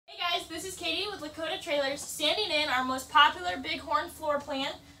This is Katie with Lakota Trailers, standing in our most popular Bighorn floor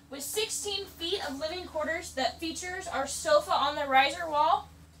plan with 16 feet of living quarters that features our sofa on the riser wall,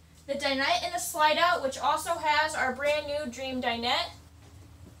 the dinette in the slide out, which also has our brand new Dream dinette,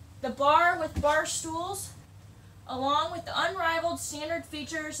 the bar with bar stools, along with the unrivaled standard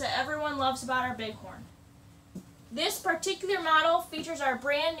features that everyone loves about our Bighorn. This particular model features our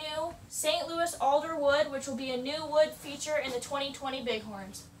brand new St. Louis Alder wood, which will be a new wood feature in the 2020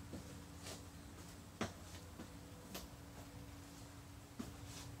 Bighorns.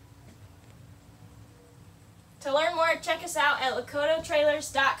 To learn more, check us out at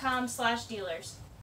lakotatrailers.com/dealers.